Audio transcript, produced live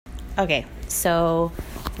Okay, so,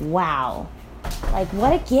 wow. Like,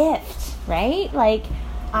 what a gift, right? Like,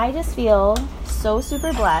 I just feel so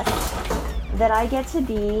super blessed that I get to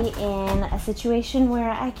be in a situation where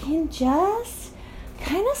I can just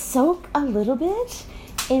kind of soak a little bit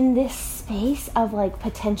in this space of, like,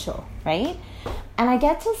 potential, right? And I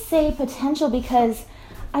get to say potential because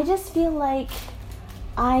I just feel like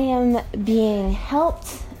I am being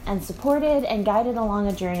helped and supported and guided along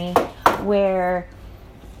a journey where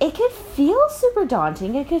it could feel super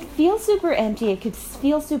daunting, it could feel super empty, it could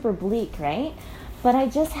feel super bleak, right? But I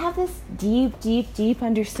just have this deep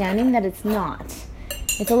understanding that it's not.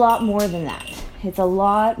 It's a lot more than that. It's a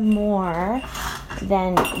lot more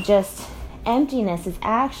than just emptiness. It's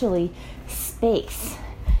actually space.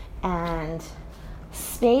 And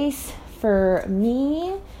space for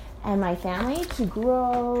me and my family to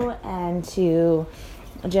grow and to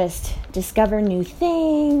just discover new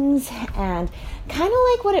things, and kind of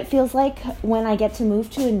like what it feels like when I get to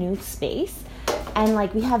move to a new space and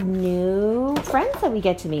like we have new friends that we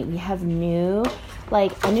get to meet. We have new,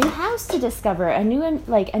 like a new house to discover, a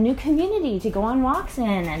new community to go on walks in,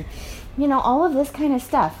 and you know, all of this kind of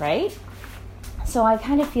stuff, right? So I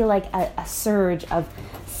kind of feel like a surge of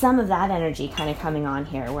some of that energy kind of coming on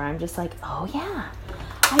here where I'm just like, oh yeah,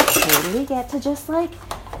 I totally get to just like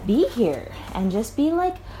be here and just be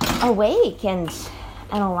like awake and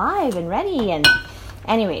alive and ready. And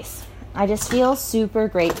anyways, I just feel super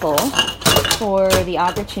grateful for the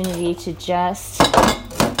opportunity to just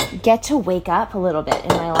get to wake up a little bit in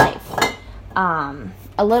my life.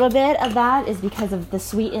 A little bit of that is because of the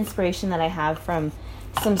sweet inspiration that I have from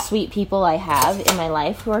some sweet people I have in my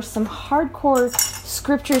life who are some hardcore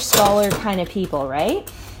scripture scholar kind of people,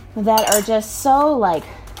 right? That are just so like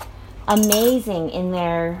amazing in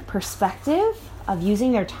their perspective of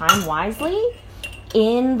using their time wisely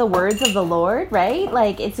in the words of the Lord, right?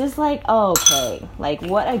 Like, it's just like, oh, okay, like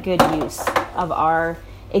what a good use of our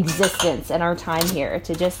existence and our time here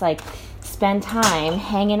to just like spend time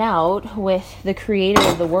hanging out with the creator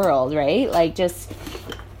of the world, right? Like just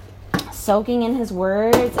soaking in his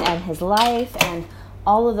words and his life and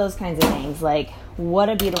all of those kinds of things. Like, what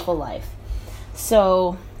a beautiful life.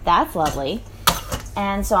 So that's lovely.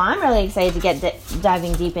 And so I'm really excited to get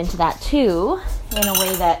diving deep into that too, in a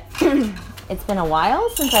way that it's been a while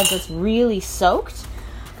since I've just really soaked,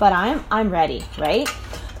 but I'm ready, right?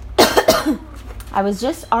 I was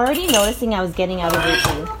just already noticing I was getting out of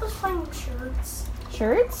routine. Help us find shirts.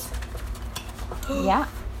 Shirts? Yeah.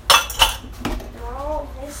 No,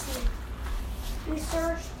 listen. We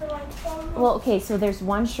searched for like 12 Well, okay, so there's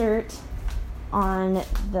one shirt on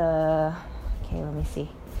the... Okay, let me see.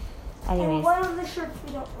 And Anyways. one of the shirts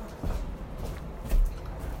we don't want.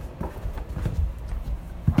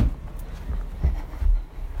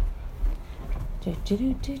 Do, do,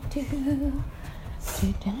 do, do, do.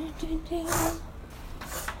 Do, do, do, do.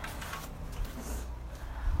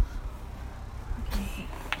 Okay.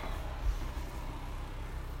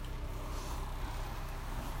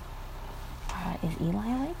 Is Eli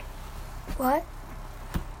awake? What?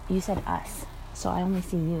 You said us, so I only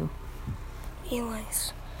see you.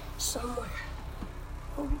 Eli's somewhere.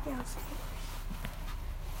 We'll be downstairs.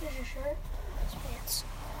 There's your shirt. There's pants.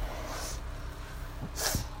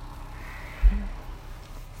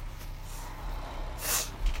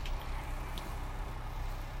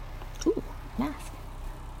 Ooh, mask.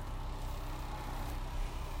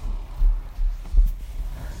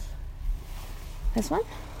 This one?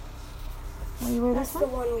 Will you wear That's this the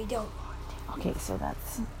one? one we don't want. Okay, so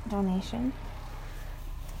that's donation.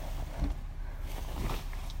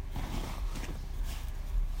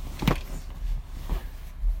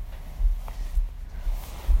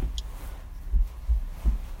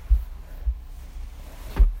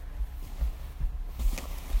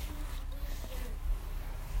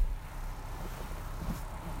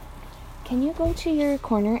 Can you go to your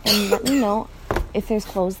corner and let me know if there's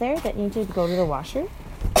clothes there that need to go to the washer?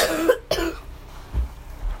 There's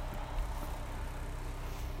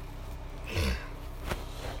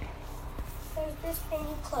this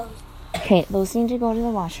many clothes. Okay, those need to go to the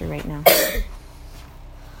washer right now.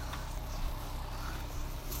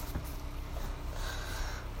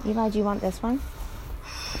 Eli, do you want this one?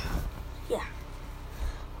 Yeah.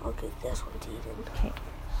 I'll get this one to Eden. Okay.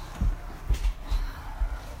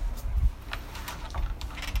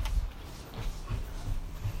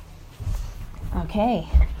 Okay.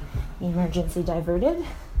 Emergency diverted.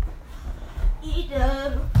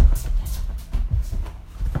 Eden.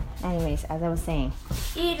 Anyways, as I was saying,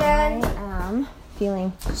 Eden. I am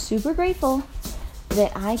feeling super grateful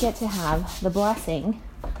that I get to have the blessing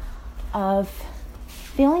of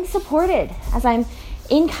feeling supported as I'm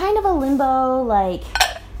in kind of a limbo, like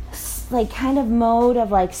kind of mode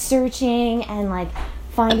of like searching and like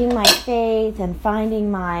finding my faith and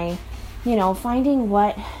finding my, finding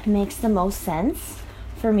what makes the most sense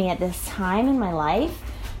for me at this time in my life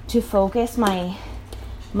to focus my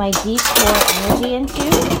deep core energy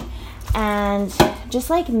into, and just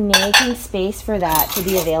like making space for that to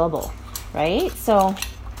be available, right? So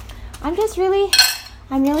I'm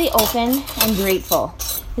really open and grateful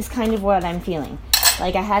is kind of what I'm feeling.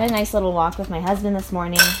 Like I had a nice little walk with my husband this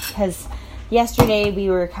morning because yesterday we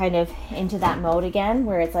were kind of into that mode again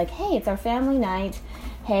where it's like, hey, it's our family night.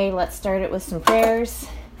 Hey, let's start it with some prayers.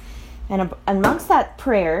 And amongst that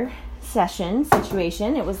prayer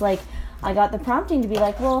situation, it was like I got the prompting to be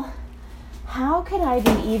like, well, how could I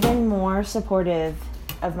be even more supportive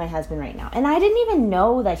of my husband right now? And I didn't even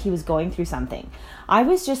know that he was going through something. I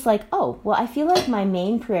was just like, oh, well, I feel like my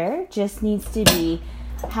main prayer just needs to be,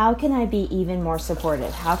 how can I be even more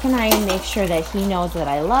supportive? How can I make sure that he knows that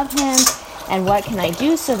I love him? And what can I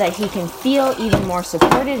do so that he can feel even more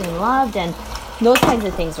supported and loved and those kinds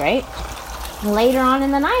of things, right? Later on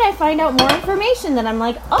in the night, I find out more information that I'm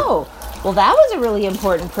like, oh, well, that was a really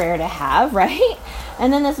important prayer to have, right?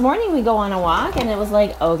 And then this morning we go on a walk and it was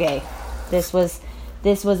like, okay, this was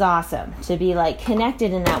awesome to be like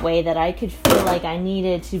connected in that way that I could feel like I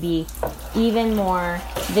needed to be even more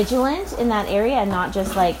vigilant in that area and not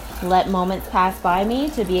just like let moments pass by me,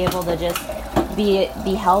 to be able to just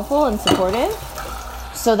be helpful and supportive.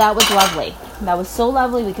 So that was lovely. That was so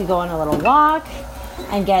lovely. We could go on a little walk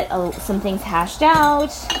and get some things hashed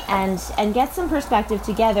out and get some perspective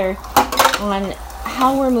together on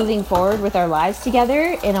how we're moving forward with our lives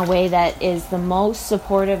together in a way that is the most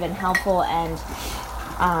supportive and helpful and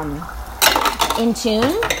in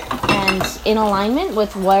tune and in alignment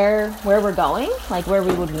with where we're going, like where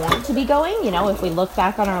we would want to be going. If we look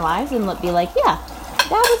back on our lives and be like, yeah,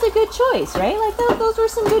 that was a good choice, right? Like those were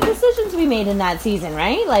some good decisions we made in that season,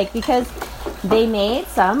 right? Like because they made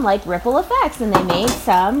some like ripple effects and they made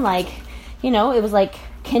some like, it was like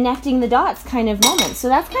connecting the dots kind of moments. So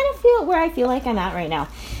that's kind of where I feel like I'm at right now.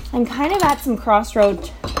 I'm kind of at some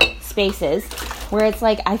crossroad spaces where it's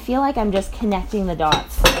like I feel like I'm just connecting the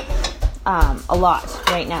dots a lot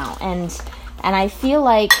right now, and I feel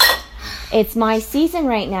like it's my season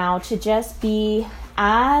right now to just be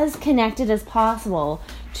as connected as possible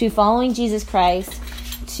to following Jesus Christ,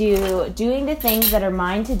 to doing the things that are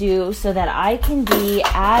mine to do so that I can be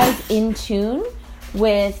as in tune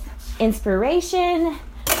with inspiration,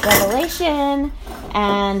 revelation,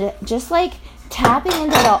 and just like tapping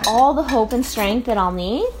into all the hope and strength that I'll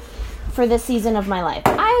need for this season of my life.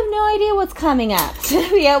 I have no idea what's coming up to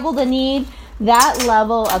be able to need that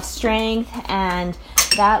level of strength and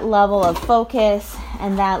that level of focus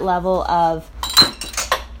and that level of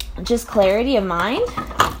just clarity of mind.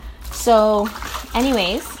 So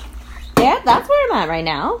anyways, yeah, that's where I'm at right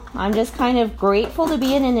now. I'm just kind of grateful to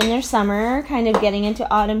be in an inner summer, kind of getting into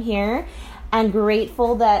autumn here, and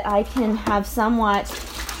grateful that I can have somewhat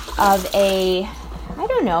of a,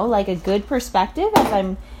 like a good perspective as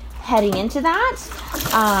I'm heading into that,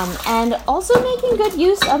 and also making good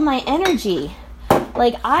use of my energy.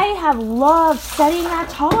 Like I have loved studying that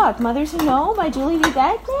talk, Mothers Who Know by Julie V.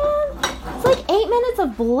 Beck, man. It's like 8 minutes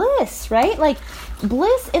of bliss, right? Like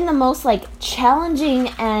bliss in the most like challenging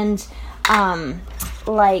and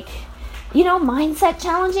mindset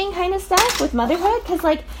challenging kind of stuff with motherhood, because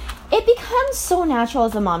like it becomes so natural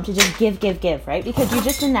as a mom to just give, right? Because you're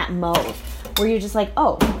just in that mode where you're just like,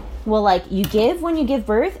 oh, well, like you give when you give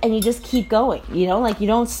birth and you just keep going, like you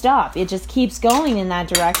don't stop. It just keeps going in that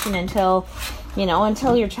direction until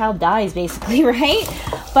your child dies, basically, right?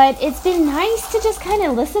 But it's been nice to just kind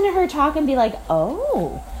of listen to her talk and be like,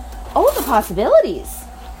 oh, the possibilities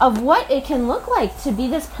of what it can look like to be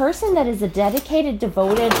this person that is a dedicated,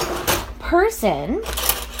 devoted person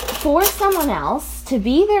for someone else, to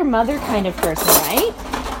be their mother kind of person, right?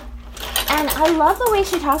 And I love the way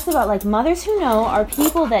she talks about like mothers who know are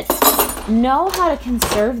people that know how to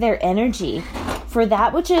conserve their energy for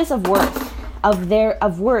that which is of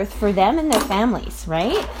worth for them and their families,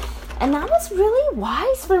 right? And that was really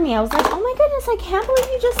wise for me. I was like, oh my goodness, I can't believe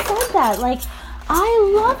you just said that. Like,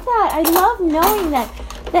 I love that. I love knowing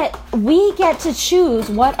that we get to choose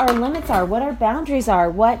what our limits are, what our boundaries are,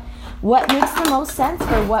 what makes the most sense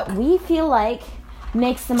for what we feel like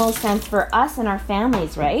makes the most sense for us and our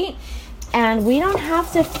families, right? And we don't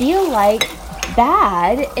have to feel like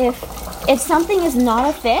bad if something is not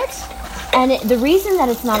a fit. And the reason that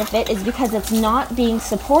it's not a fit is because it's not being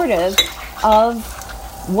supportive of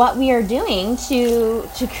what we are doing to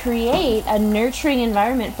create a nurturing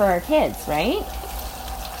environment for our kids, right?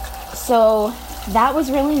 So that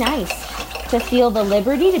was really nice to feel the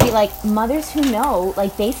liberty to be like, mothers who know,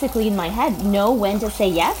 like basically in my head, know when to say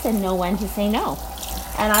yes and know when to say no.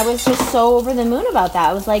 And I was just so over the moon about that.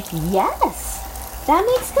 I was like, yes, that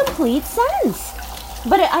makes complete sense.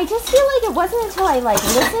 But I just feel like it wasn't until I like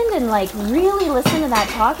listened and like really listened to that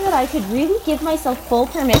talk that I could really give myself full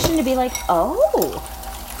permission to be like, oh,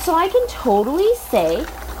 so I can totally say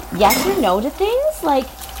yes or no to things, like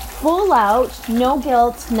full out, no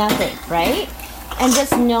guilt, nothing, right? And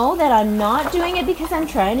just know that I'm not doing it because I'm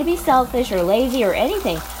trying to be selfish or lazy or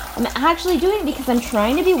anything. I'm actually doing it because I'm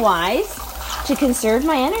trying to be wise, to conserve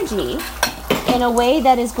my energy in a way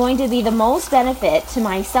that is going to be the most benefit to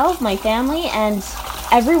myself, my family, and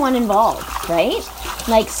everyone involved, right?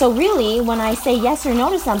 Like, so really, when I say yes or no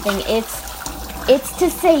to something, it's to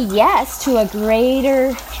say yes to a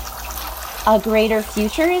greater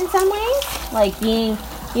future in some ways, like being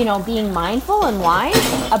mindful and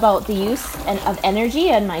wise about the use of energy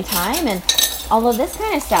and my time and all of this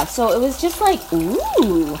kind of stuff. So it was just like,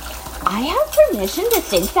 ooh, I have permission to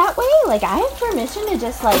think that way. Like, I have permission to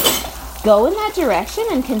just like go in that direction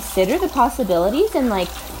and consider the possibilities, and like,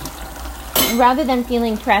 rather than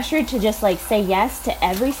feeling pressured to just like say yes to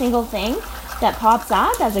every single thing that pops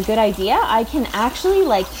up as a good idea, I can actually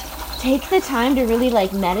like take the time to really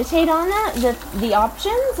like meditate on that, the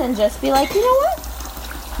options, and just be like, you know what?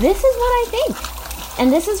 This is what I think,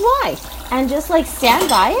 and this is why, and just like stand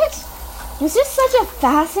by it. It's just such a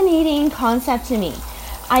fascinating concept to me.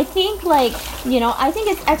 I think I think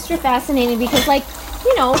it's extra fascinating because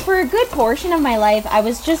for a good portion of my life, I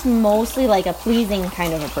was just mostly like a pleasing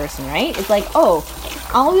kind of a person, right? It's like, oh,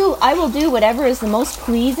 I will do whatever is the most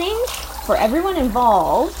pleasing for everyone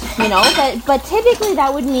involved, but typically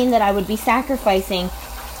that would mean that I would be sacrificing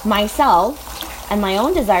myself and my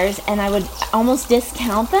own desires, and I would almost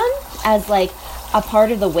discount them as like a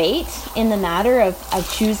part of the weight in the matter of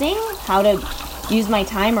choosing how to use my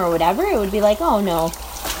time or whatever. It would be like, oh no,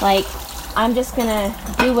 like I'm just gonna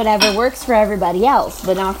do whatever works for everybody else,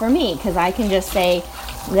 but not for me, because I can just say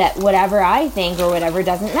that whatever I think or whatever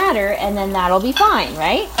doesn't matter, and then that'll be fine,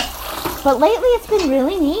 right? But lately it's been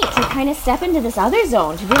really neat to kind of step into this other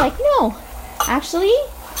zone, to be like, no, actually,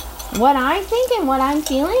 what I think and what I'm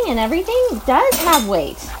feeling and everything does have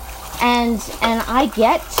weight. And I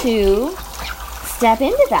get to step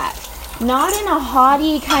into that. Not in a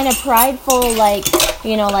haughty, kind of prideful, like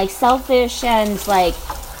selfish and like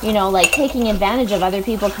taking advantage of other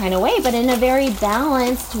people kind of way, but in a very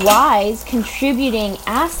balanced, wise, contributing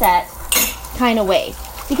asset kind of way.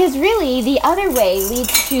 Because really, the other way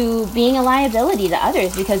leads to being a liability to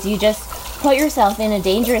others, because you just put yourself in a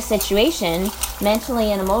dangerous situation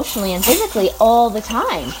mentally and emotionally and physically all the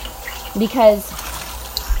time, because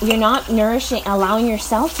you're not allowing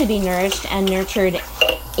yourself to be nourished and nurtured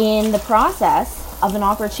in the process of an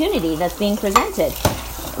opportunity that's being presented,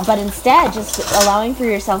 but instead just allowing for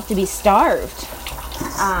yourself to be starved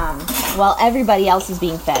while everybody else is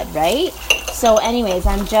being fed, right? So anyways,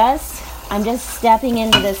 I'm just stepping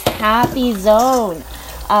into this happy zone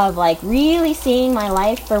of like really seeing my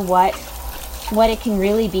life for what it can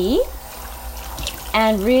really be,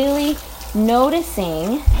 and really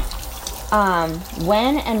noticing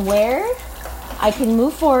when and where I can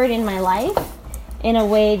move forward in my life in a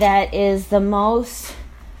way that is the most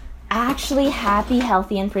actually happy,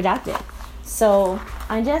 healthy, and productive. So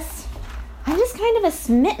I'm just kind of a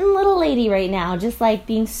smitten little lady right now, just like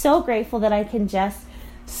being so grateful that I can just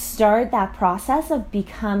start that process of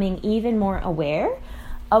becoming even more aware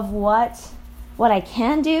of what I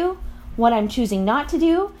can do, what I'm choosing not to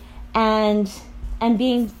do, and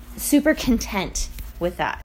being super content with that.